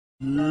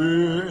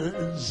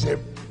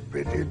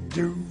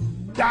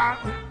Zippity-doo-dah,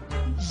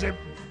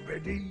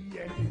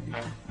 zippity-yay.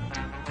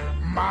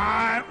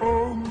 My,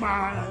 oh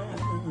my,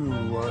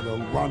 what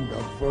a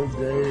wonderful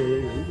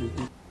day.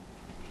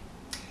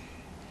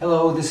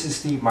 Hello, this is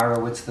Steve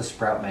Meyerowitz, the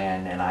Sprout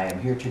Man, and I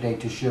am here today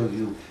to show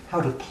you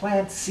how to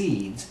plant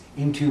seeds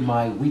into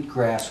my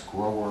wheatgrass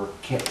grower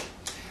kit.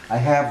 I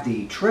have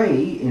the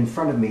tray in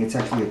front of me. It's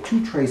actually a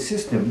two-tray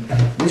system.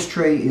 This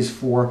tray is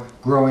for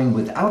growing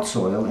without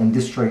soil, and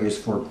this tray is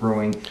for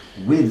growing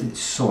with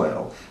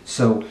soil.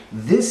 So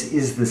this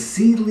is the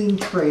seedling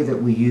tray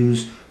that we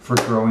use for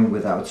growing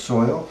without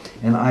soil,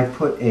 and I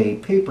put a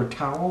paper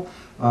towel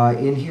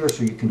in here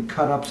so you can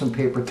cut up some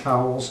paper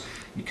towels.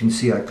 You can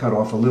see I cut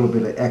off a little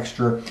bit of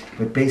extra,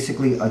 but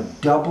basically a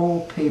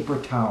double paper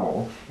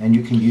towel, and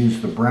you can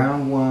use the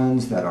brown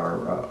ones that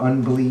are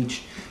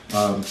unbleached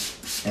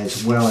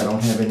as well. I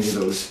don't have any of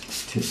those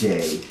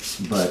today,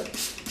 but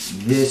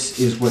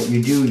this is what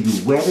you do.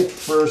 You wet it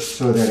first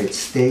so that it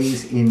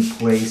stays in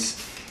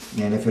place,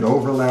 and if it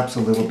overlaps a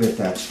little bit,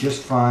 that's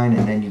just fine,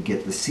 and then you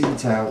get the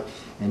seeds out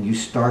and you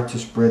start to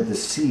spread the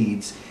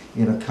seeds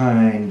in a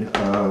kind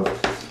of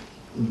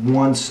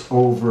once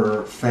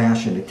over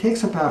fashion. It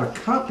takes about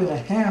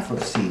 1.5 cups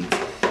of seeds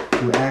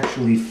to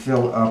actually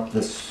fill up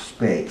the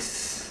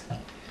space.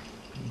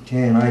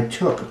 Okay, and I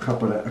took a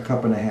cup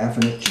and a half,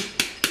 and it's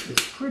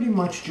pretty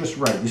much just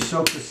right. You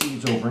soak the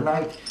seeds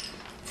overnight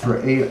for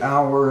 8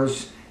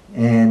 hours,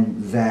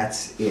 and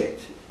that's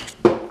it.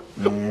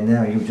 And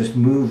now you just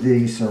move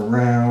these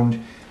around.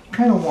 You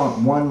kind of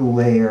want one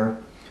layer,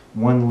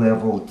 one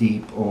level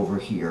deep over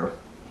here,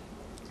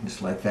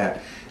 just like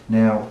that.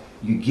 Now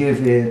you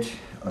give it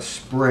a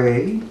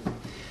spray.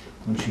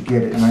 Once you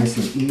get it nice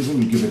and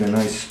even, you give it a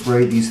nice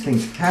spray. These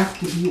things have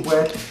to be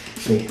wet.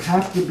 They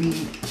have to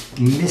be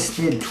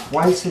misted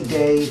twice a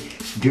day,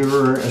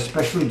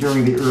 especially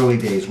during the early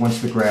days.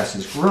 Once the grass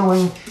is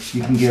growing,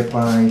 you can get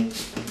by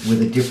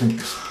with a different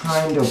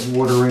kind of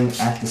watering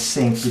at the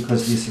sink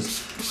because this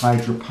is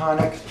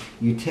hydroponic.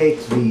 You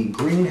take the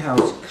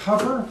greenhouse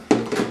cover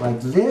like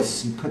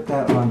this, you put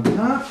that on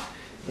top,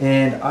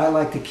 and I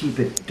like to keep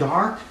it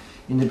dark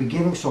in the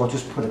beginning, so I'll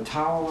just put a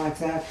towel like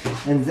that,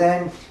 and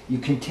then you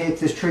can take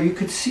this tray. You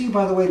could see,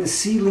 by the way, the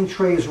seedling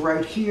tray is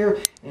right here,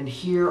 and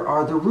here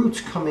are the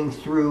roots coming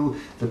through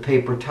the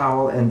paper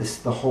towel and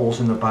the holes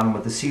in the bottom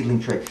of the seedling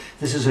tray.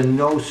 This is a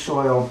no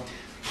soil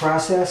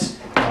process.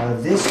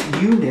 This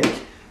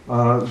unit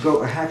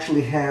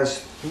actually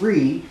has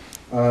 3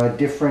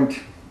 different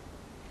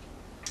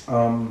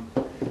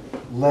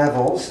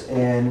levels,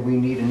 and we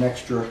need an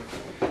extra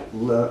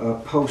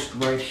post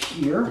right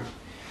here,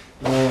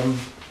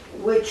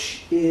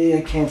 which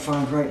I can't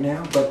find right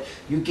now, but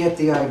you get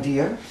the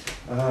idea.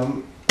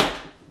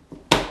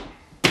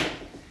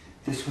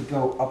 This would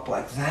go up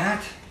like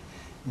that,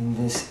 in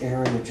this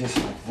area just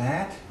like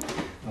that.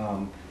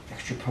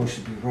 Extra post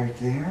would be right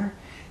there.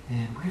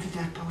 And where did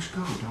that post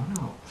go? Don't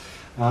know.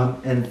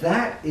 And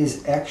that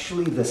is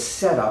actually the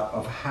setup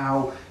of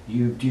how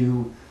you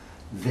do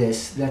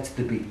this. That's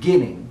the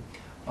beginning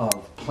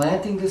of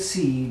planting the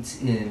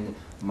seeds in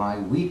my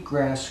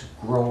wheatgrass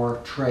grower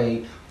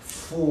tray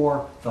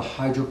for the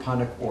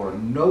hydroponic or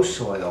no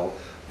soil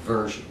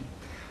version.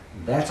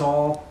 That's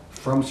all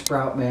from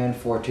Sprout Man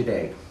for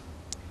today.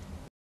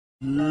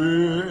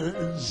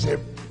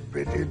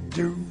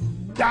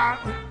 Zippity-doo-dah,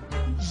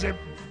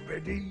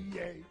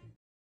 zippity-yay.